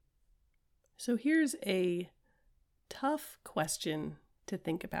So here's a tough question to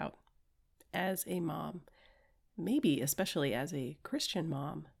think about as a mom, maybe especially as a Christian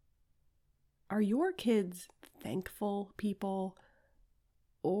mom. Are your kids thankful people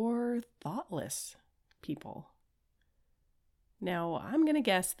or thoughtless people? Now, I'm going to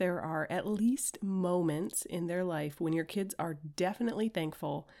guess there are at least moments in their life when your kids are definitely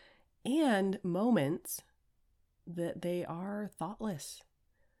thankful and moments that they are thoughtless.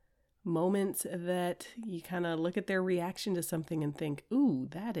 Moments that you kind of look at their reaction to something and think, ooh,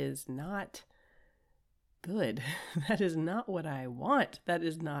 that is not good. That is not what I want. That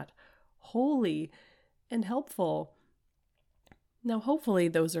is not holy and helpful. Now, hopefully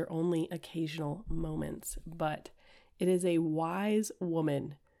those are only occasional moments, but it is a wise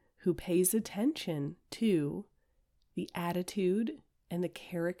woman who pays attention to the attitude and the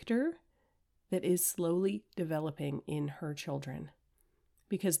character that is slowly developing in her children.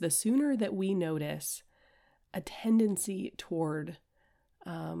 Because the sooner that we notice a tendency toward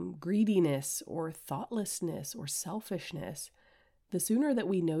greediness or thoughtlessness or selfishness, the sooner that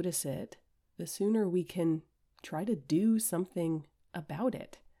we notice it, the sooner we can try to do something about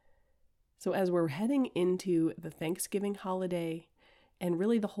it. So as we're heading into the Thanksgiving holiday and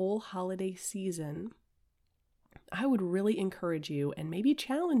really the whole holiday season, I would really encourage you and maybe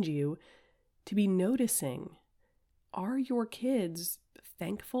challenge you to be noticing, are your kids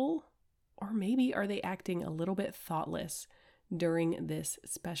thankful, or maybe are they acting a little bit thoughtless during this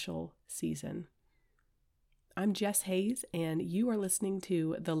special season? I'm Jess Hayes, and you are listening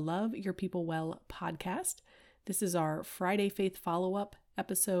to the Love Your People Well podcast. This is our Friday Faith follow-up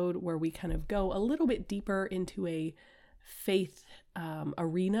episode where we kind of go a little bit deeper into a faith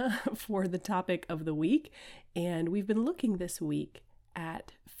arena for the topic of the week. And we've been looking this week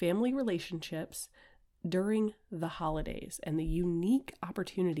at family relationships during the holidays and the unique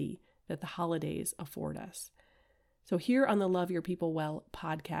opportunity that the holidays afford us. So here on the Love Your People Well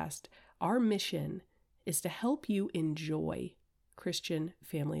podcast, our mission is to help you enjoy Christian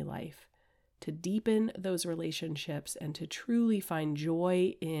family life, to deepen those relationships and to truly find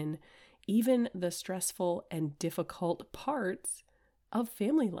joy in even the stressful and difficult parts of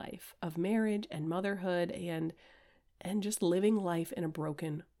family life, of marriage and motherhood and just living life in a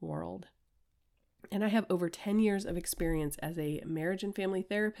broken world. And I have over 10 years of experience as a marriage and family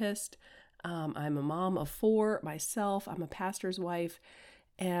therapist. I'm a mom of 4 myself. I'm a pastor's wife,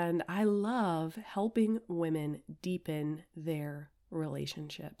 and I love helping women deepen their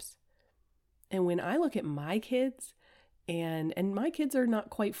relationships. And when I look at my kids, and my kids are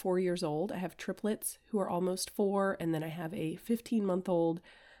not quite 4 years old. I have triplets who are almost 4, and then I have a 15-month-old,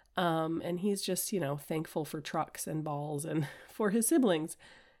 and he's just, thankful for trucks and balls and for his siblings.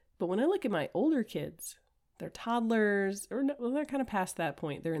 But when I look at my older kids, they're toddlers, or no, well, they're kind of past that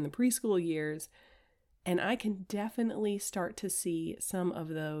point. They're in the preschool years, and I can definitely start to see some of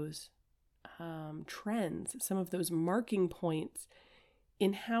those trends, some of those marking points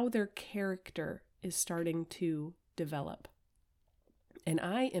in how their character is starting to develop. And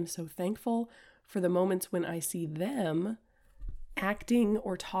I am so thankful for the moments when I see them acting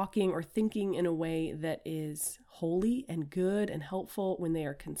or talking or thinking in a way that is holy and good and helpful, when they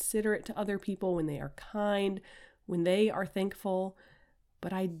are considerate to other people, when they are kind, when they are thankful.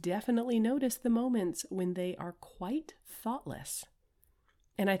 But I definitely notice the moments when they are quite thoughtless.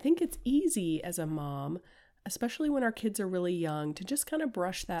 And I think it's easy as a mom, especially when our kids are really young, to just kind of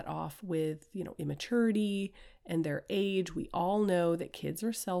brush that off with, immaturity and their age. We all know that kids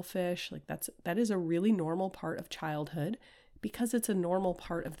are selfish. That is a really normal part of childhood because it's a normal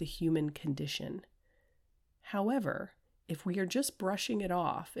part of the human condition. However, if we are just brushing it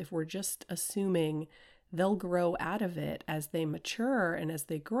off, if we're just assuming they'll grow out of it as they mature and as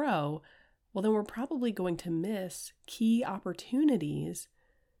they grow, well, then we're probably going to miss key opportunities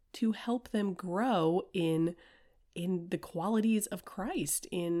to help them grow in the qualities of Christ,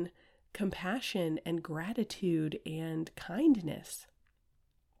 in compassion and gratitude and kindness.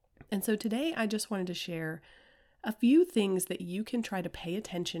 And so today I just wanted to share a few things that you can try to pay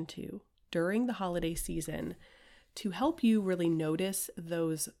attention to during the holiday season to help you really notice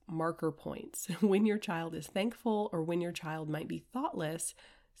those marker points when your child is thankful or when your child might be thoughtless,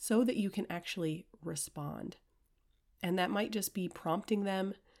 so that you can actually respond. And that might just be prompting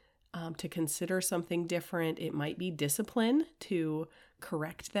them to consider something different. It might be discipline to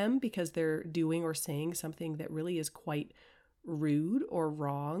correct them because they're doing or saying something that really is quite rude or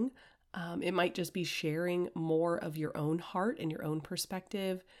wrong. It might just be sharing more of your own heart and your own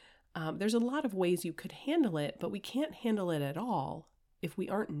perspective. There's a lot of ways you could handle it, but we can't handle it at all if we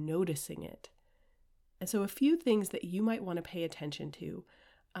aren't noticing it. And so a few things that you might want to pay attention to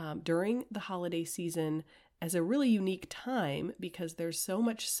during the holiday season as a really unique time because there's so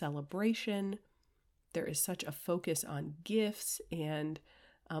much celebration. There is such a focus on gifts and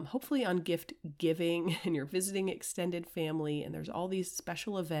hopefully on gift giving, and you're visiting extended family, and there's all these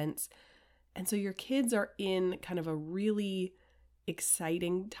special events. And so your kids are in kind of a really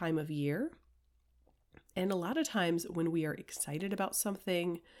exciting time of year. And a lot of times when we are excited about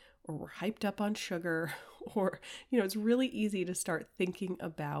something, or we're hyped up on sugar, or, it's really easy to start thinking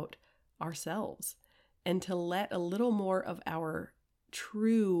about ourselves and to let a little more of our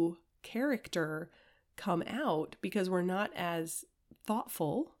true character come out because we're not as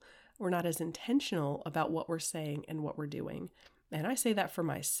thoughtful, we're not as intentional about what we're saying and what we're doing. And I say that for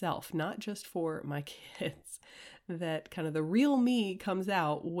myself, not just for my kids, that kind of the real me comes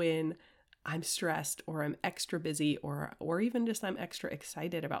out when I'm stressed or I'm extra busy or even just I'm extra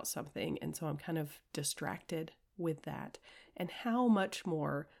excited about something. And so I'm kind of distracted with that. And how much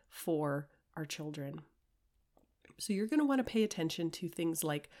more for our children. So you're going to want to pay attention to things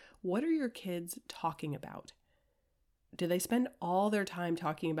like, what are your kids talking about? Do they spend all their time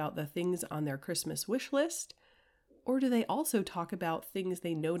talking about the things on their Christmas wish list? Or do they also talk about things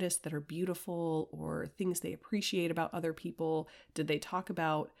they notice that are beautiful or things they appreciate about other people? Did they talk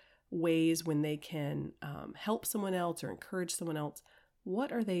about ways when they can help someone else or encourage someone else?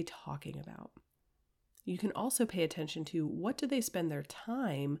 What are they talking about? You can also pay attention to what do they spend their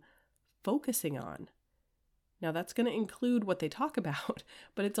time focusing on? Now that's going to include what they talk about,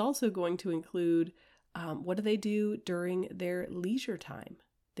 but it's also going to include what do they do during their leisure time?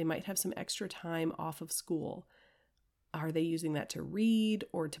 They might have some extra time off of school. Are they using that to read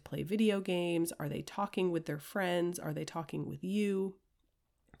or to play video games? Are they talking with their friends? Are they talking with you?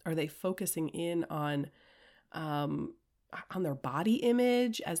 Are they focusing in on their body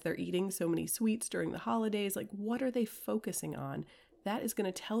image as they're eating so many sweets during the holidays? Like, what are they focusing on? That is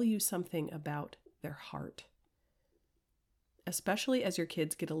going to tell you something about their heart. Especially as your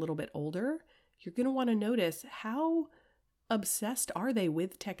kids get a little bit older, you're going to want to notice how obsessed are they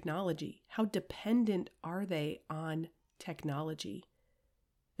with technology? How dependent are they on technology?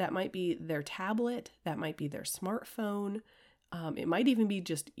 That might be their tablet, that might be their smartphone. It might even be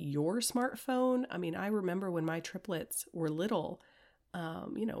just your smartphone. I mean, I remember when my triplets were little,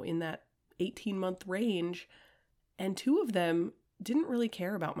 in that 18-month range, and two of them didn't really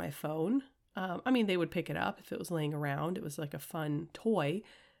care about my phone. They would pick it up if it was laying around. It was like a fun toy.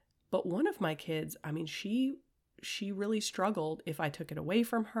 But one of my kids, she really struggled if I took it away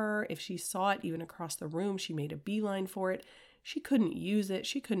from her. If she saw it even across the room, she made a beeline for it. She couldn't use it.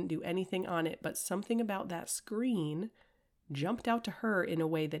 She couldn't do anything on it. But something about that screen jumped out to her in a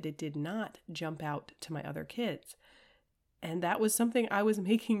way that it did not jump out to my other kids. And that was something I was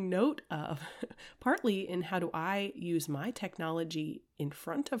making note of, partly in how do I use my technology in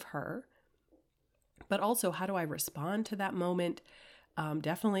front of her, but also how do I respond to that moment?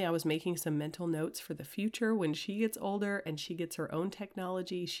 Definitely, I was making some mental notes for the future. When she gets older and she gets her own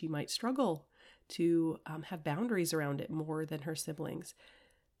technology, she might struggle to have boundaries around it more than her siblings.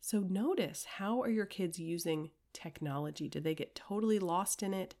 So notice, how are your kids using technology? Do they get totally lost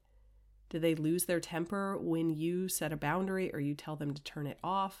in it? Do they lose their temper when you set a boundary or you tell them to turn it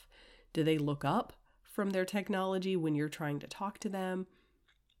off? Do they look up from their technology when you're trying to talk to them?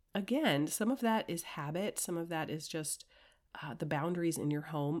 Again, some of that is habit. Some of that is just the boundaries in your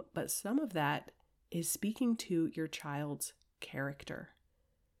home, but some of that is speaking to your child's character.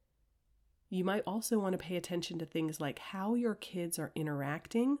 You might also want to pay attention to things like how your kids are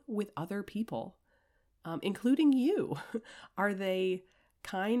interacting with other people, including you. Are they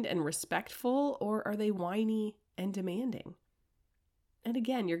kind and respectful, or are they whiny and demanding? And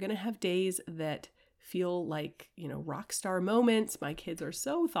again, you're going to have days that feel like, rock star moments. My kids are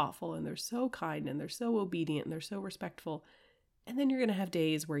so thoughtful and they're so kind and they're so obedient and they're so respectful. And then you're going to have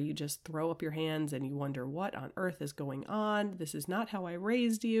days where you just throw up your hands and you wonder what on earth is going on. This is not how I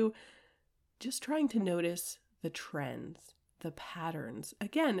raised you. Just trying to notice the trends, the patterns,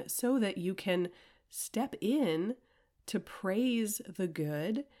 again, so that you can step in to praise the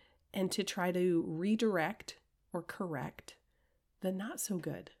good and to try to redirect or correct the not so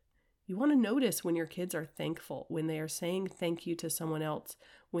good. You want to notice when your kids are thankful, when they are saying thank you to someone else,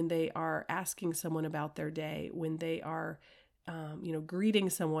 when they are asking someone about their day, when they are, greeting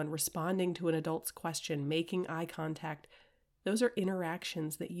someone, responding to an adult's question, making eye contact. Those are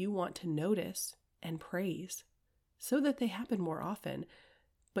interactions that you want to notice and praise so that they happen more often.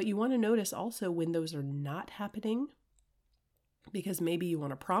 But you want to notice also when those are not happening, because maybe you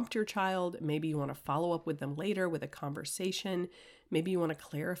want to prompt your child, maybe you want to follow up with them later with a conversation, maybe you want to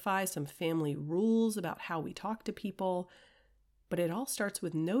clarify some family rules about how we talk to people. But it all starts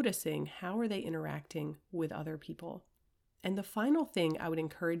with noticing how are they interacting with other people. And the final thing I would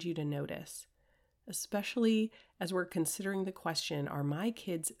encourage you to notice, especially as we're considering the question, are my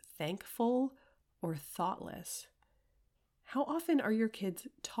kids thankful or thoughtless? How often are your kids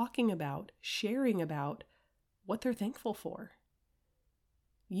talking about, sharing about what they're thankful for?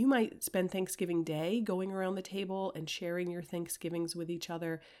 You might spend Thanksgiving Day going around the table and sharing your Thanksgivings with each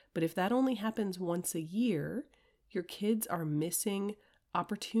other, but if that only happens once a year, your kids are missing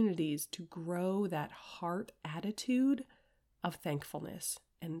opportunities to grow that heart attitude of thankfulness.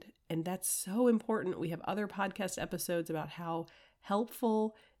 And that's so important. We have other podcast episodes about how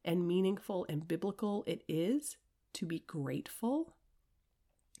helpful and meaningful and biblical it is to be grateful.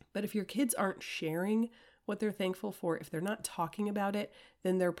 But if your kids aren't sharing what they're thankful for, if they're not talking about it,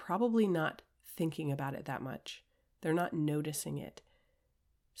 then they're probably not thinking about it that much. They're not noticing it.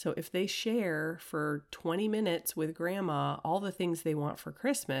 So if they share for 20 minutes with grandma all the things they want for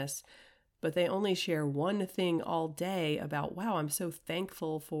Christmas, but they only share one thing all day about, wow, I'm so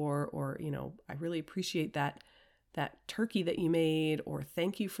thankful for, or, I really appreciate that turkey that you made, or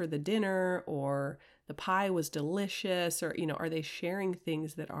thank you for the dinner, or the pie was delicious, or, are they sharing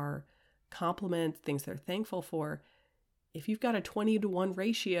things that are compliments, things they're thankful for? If you've got a 20-to-1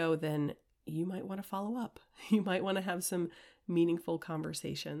 ratio, then you might want to follow up. You might want to have some meaningful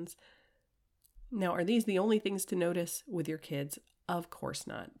conversations. Now, are these the only things to notice with your kids? Of course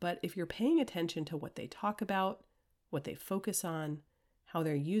not. But if you're paying attention to what they talk about, what they focus on, how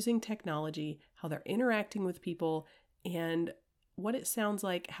they're using technology, how they're interacting with people, and what it sounds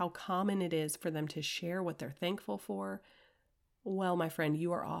like, how common it is for them to share what they're thankful for, well, my friend,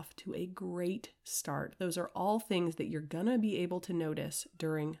 you are off to a great start. Those are all things that you're going to be able to notice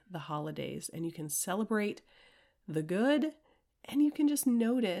during the holidays, and you can celebrate the good, and you can just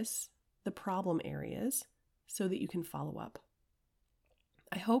notice the problem areas so that you can follow up.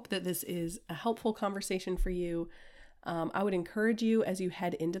 I hope that this is a helpful conversation for you. I would encourage you as you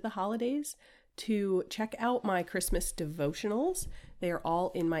head into the holidays to check out my Christmas devotionals. They are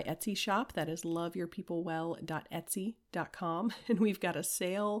all in my Etsy shop. That is loveyourpeoplewell.etsy.com. And we've got a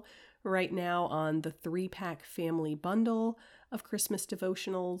sale right now on the 3-pack family bundle of Christmas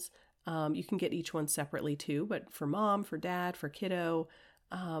devotionals. You can get each one separately too, but for mom, for dad, for kiddo,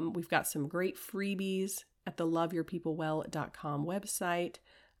 we've got some great freebies at the loveyourpeoplewell.com website.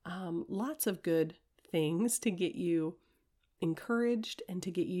 Lots of good things to get you encouraged and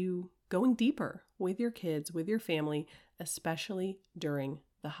to get you going deeper with your kids, with your family, especially during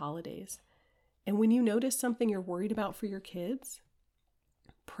the holidays. And when you notice something you're worried about for your kids,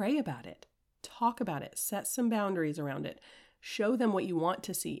 pray about it, talk about it, set some boundaries around it. Show them what you want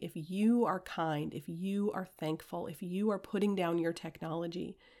to see. If you are kind, if you are thankful, if you are putting down your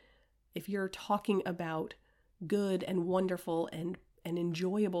technology, if you're talking about good and wonderful and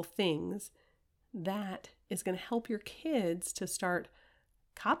enjoyable things, that is going to help your kids to start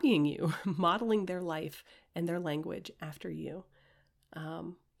copying you, modeling their life and their language after you.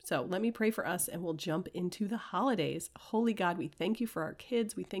 So let me pray for us and we'll jump into the holidays. Holy God, we thank you for our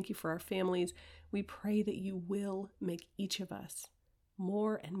kids. We thank you for our families. We pray that you will make each of us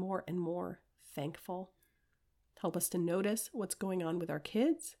more and more and more thankful. Help us to notice what's going on with our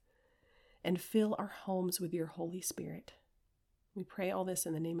kids and fill our homes with your Holy Spirit. We pray all this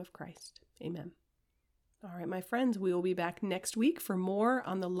in the name of Christ. Amen. All right, my friends, we will be back next week for more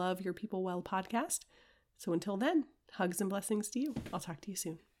on the Love Your People Well podcast. So until then, hugs and blessings to you. I'll talk to you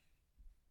soon.